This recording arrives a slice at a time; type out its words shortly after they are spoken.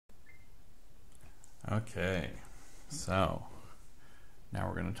Okay, so now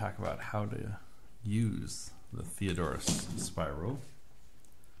we're going to talk about how to use the Theodorus spiral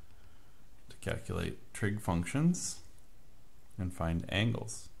to calculate trig functions and find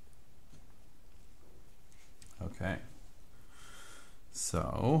angles. Okay,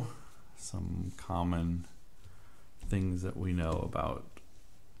 so some common things that we know about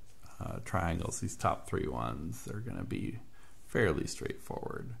triangles, these top three ones, they're going to be fairly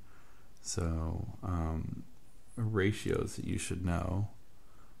straightforward. So ratios that you should know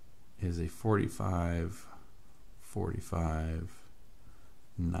is a 45, 45,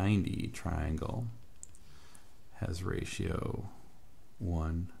 90 triangle has ratio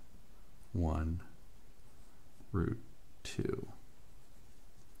 1, 1, root 2.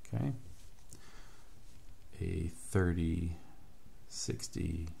 Okay. A 30,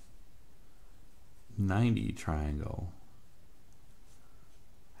 60, 90 triangle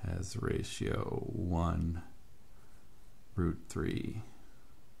has ratio 1, root 3,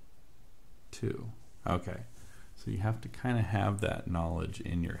 2. Okay, so you have to kind of have that knowledge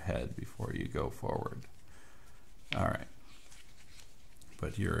in your head before you go forward. All right,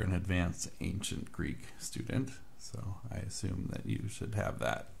 but you're an advanced ancient Greek student, so I assume that you should have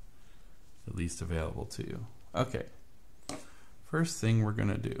that at least available to you. Okay, first thing we're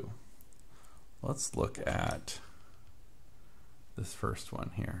going to do, let's look at this first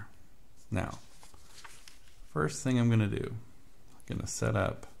one here. Now, first thing I'm going to do, I'm going to set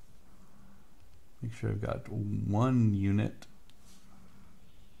up, make sure I've got 1 unit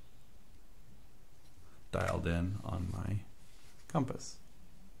dialed in on my compass.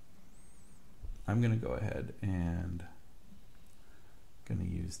 I'm going to go ahead and going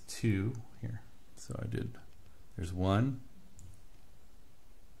to use 2 here. So there's 1,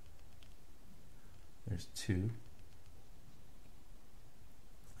 there's 2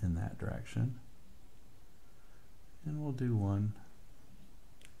 in that direction, and we'll do 1,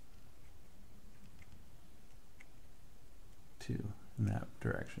 2 in that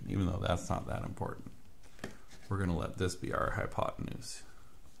direction, even though that's not that important. We're going to let this be our hypotenuse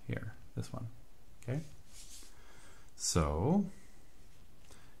here, this one. Okay, so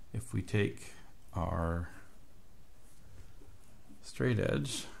if we take our straight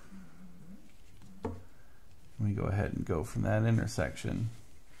edge and we go ahead and go from that intersection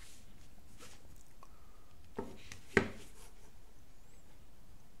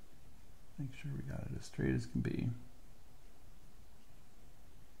make sure we got it as straight as can be.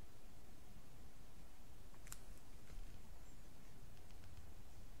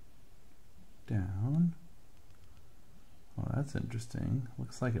 Down. Oh, that's interesting.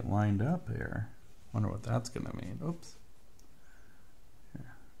 Looks like it lined up there. Wonder what that's going to mean. Oops.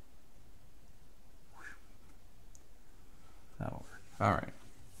 Here. That'll work. All right.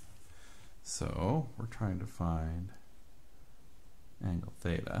 So we're trying to find angle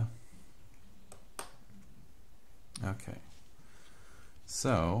theta. Okay.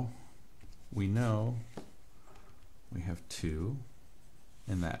 So we know we have 2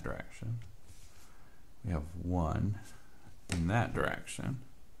 in that direction. We have 1 in that direction.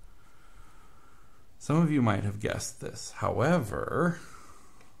 Some of you might have guessed this. However,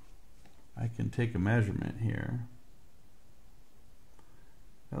 I can take a measurement here.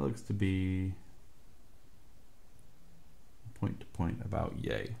 That looks to be point to point about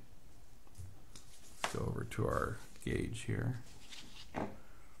yay. Let's go over to our gauge here.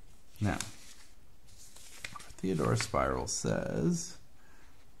 Now, Theodorus Spiral says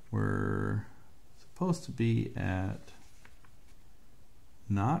we're supposed to be at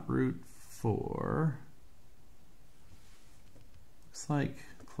not root 4, looks like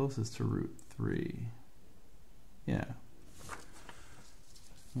closest to root 3. Yeah.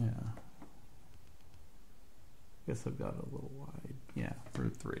 I guess I've got a little wide. Yeah,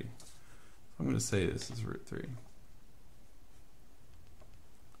 root 3. So I'm going to say this is root 3.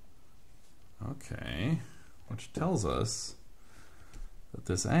 Okay, which tells us that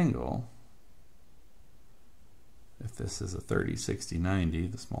this angle, if this is a 30, 60, 90,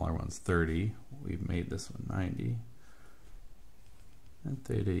 the smaller one's 30, we've made this one 90, and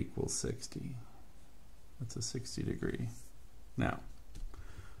theta equals 60. That's a 60 degree. Now,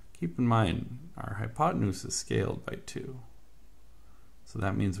 keep in mind, our hypotenuse is scaled by 2. So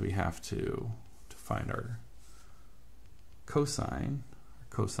that means we have to find our cosine. Our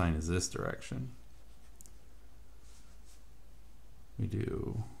cosine is this direction. We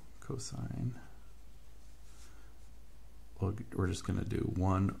do cosine. We're just going to do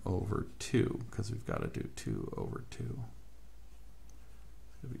 1 over 2 because we've got to do 2 over 2.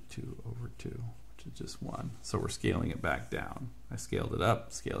 It's going to be 2 over 2, which is just 1. So we're scaling it back down. I scaled it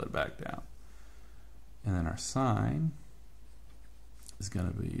up, scale it back down. And then our sine is going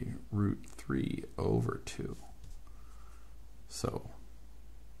to be root 3 over 2. So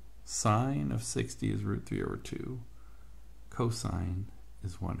sine of 60 is root 3 over 2. Cosine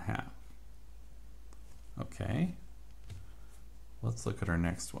is 1/2. Okay. Let's look at our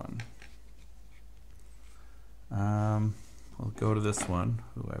next one. We'll go to this one.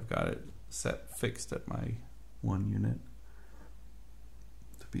 Ooh, I've got it set fixed at my 1 unit.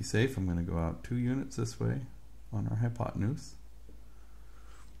 To be safe, I'm going to go out 2 units this way on our hypotenuse.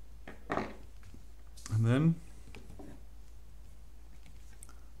 And then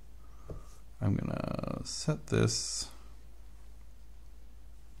I'm going to set this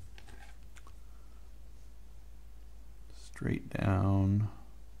straight down.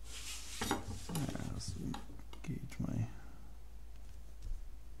 Let's gauge my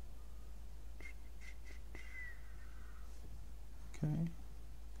okay.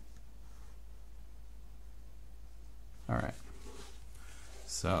 All right.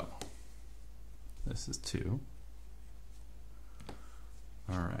 So this is 2.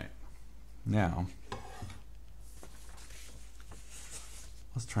 All right. Now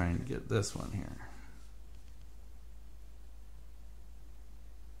let's try and get this one here.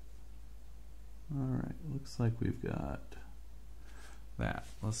 All right, looks like we've got that.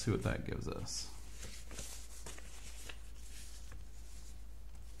 Let's see what that gives us.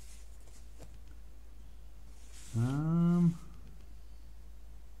 A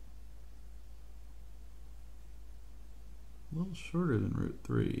little shorter than root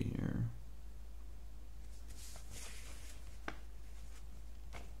 3 here.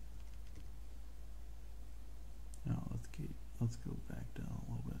 Now let's go back down a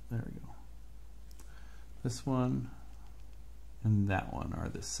little bit. There we go. This one and that one are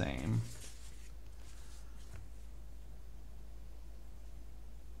the same.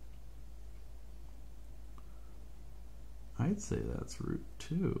 I'd say that's root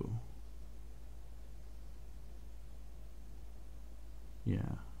 2.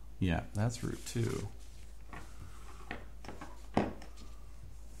 Yeah, that's root 2.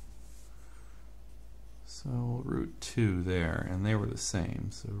 So root 2 there, and they were the same,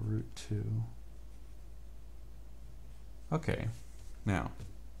 so root 2. Okay, now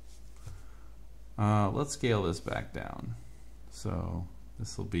let's scale this back down. So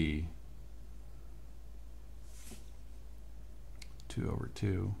this will be 2 over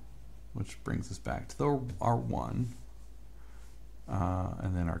 2, which brings us back to our 1.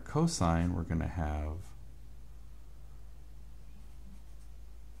 And then our cosine, we're going to have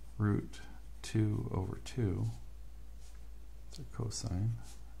root 2 over 2. So cosine.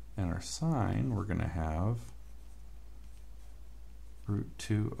 And our sine, we're going to have root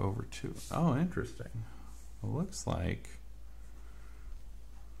 2 over 2. Oh, interesting. It looks like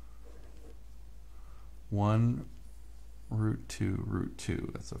 1 root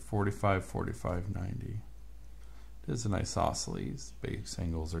 2. That's a 45, 45, 90. It is an isosceles. Base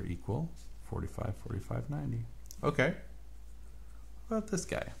angles are equal. 45, 45, 90. Okay. What about this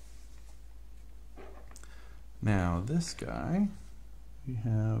guy? Now this guy, we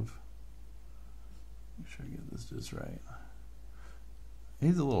have, make sure I get this just right.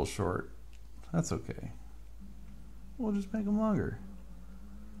 He's a little short. That's okay. We'll just make him longer.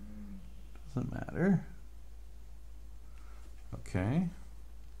 Doesn't matter. Okay.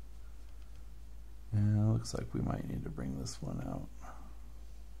 And it looks like we might need to bring this one out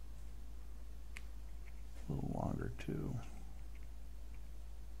a little longer too.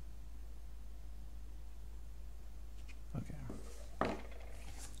 Okay.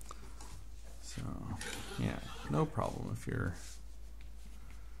 So, yeah, no problem if your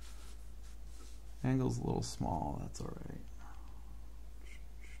angle's a little small, that's all right.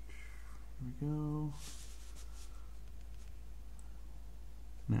 Here we go.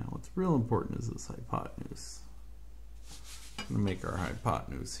 Now, what's real important is this hypotenuse. I'm going to make our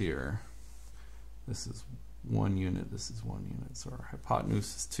hypotenuse here. This is 1 unit, this is 1 unit, so our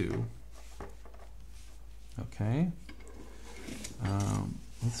hypotenuse is 2. Okay.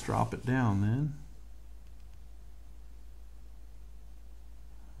 Let's drop it down then.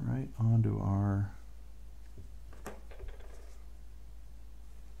 Right onto our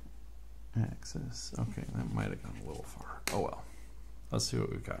axis. Okay, that might have gone a little far. Oh well. Let's see what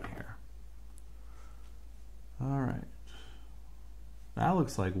we've got here. All right. That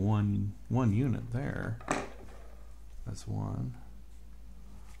looks like one unit there. That's 1.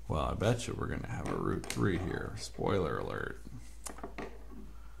 Well, I bet you we're going to have a root 3 here. Spoiler alert.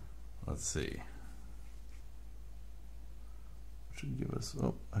 Let's see. Should give us,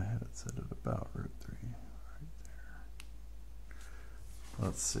 oh, I had it set at about root 3 right there.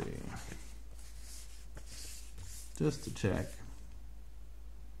 Let's see. just to check.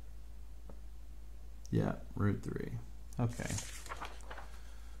 Yeah, root 3. Okay.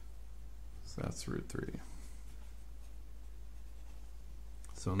 So that's root 3.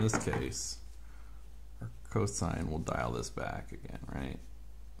 So in this case, our cosine will dial this back again, right?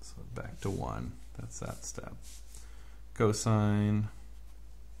 So back to 1. That's that step. Cosine.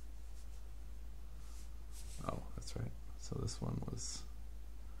 Oh, that's right. So this one was,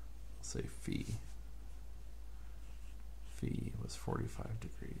 I'll say phi. Phi was 45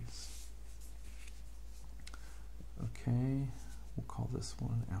 degrees. Okay, we'll call this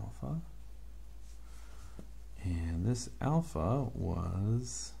one alpha. And this alpha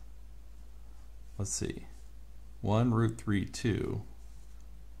was, let's see, 1 root 3, 2.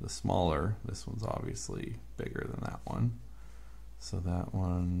 The smaller, this one's obviously bigger than that one. So that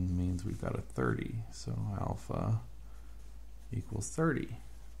one means we've got a 30. So alpha equals 30.